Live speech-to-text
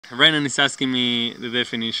Renan is asking me the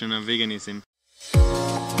definition of veganism.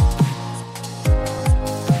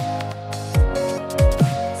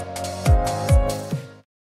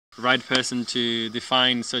 Right person to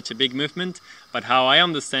define such a big movement, but how I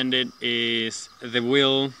understand it is the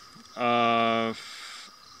will of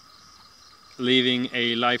living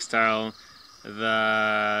a lifestyle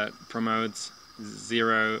that promotes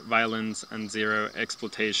zero violence and zero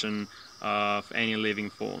exploitation of any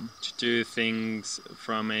living form. To do things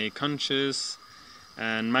from a conscious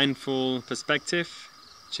and mindful perspective,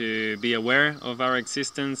 to be aware of our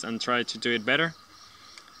existence and try to do it better.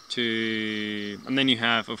 And then you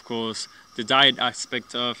have, of course, the diet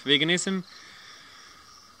aspect of veganism,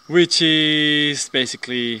 which is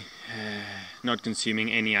basically not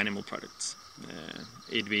consuming any animal products.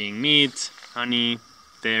 It being meat, honey,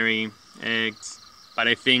 dairy, eggs. But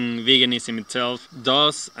I think veganism itself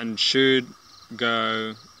does and should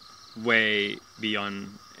go way beyond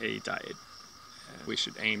a diet. We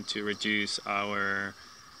should aim to reduce our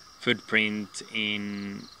footprint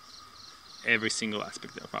in every single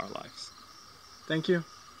aspect of our lives. Thank you.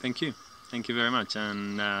 Thank you. Thank you very much.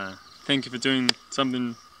 And thank you for doing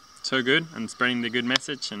something so good and spreading the good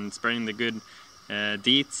message and spreading the good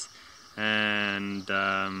deeds. And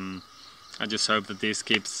I just hope that this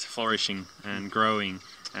keeps flourishing and growing,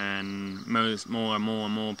 and more and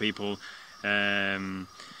more people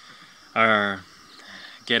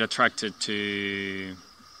get attracted to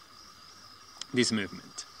this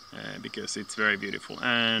movement. Because it's very beautiful,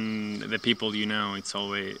 and the people you know, it's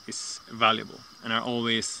valuable, and are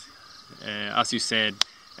always, as you said,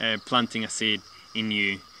 planting a seed in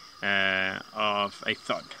you of a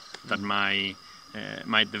thought that might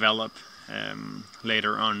develop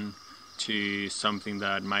later on to something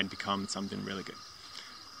that might become something really good.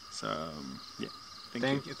 So yeah,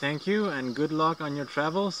 thank you, and good luck on your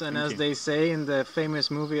travels. And as they say in the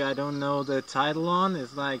famous movie, I don't know the title on,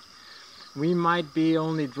 it's like, we might be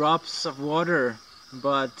only drops of water,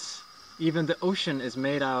 but even the ocean is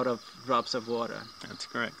made out of drops of water. That's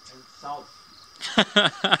correct. And salt.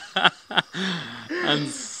 And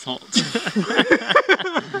salt.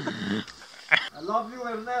 I love you,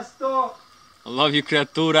 Ernesto. I love you,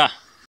 criatura.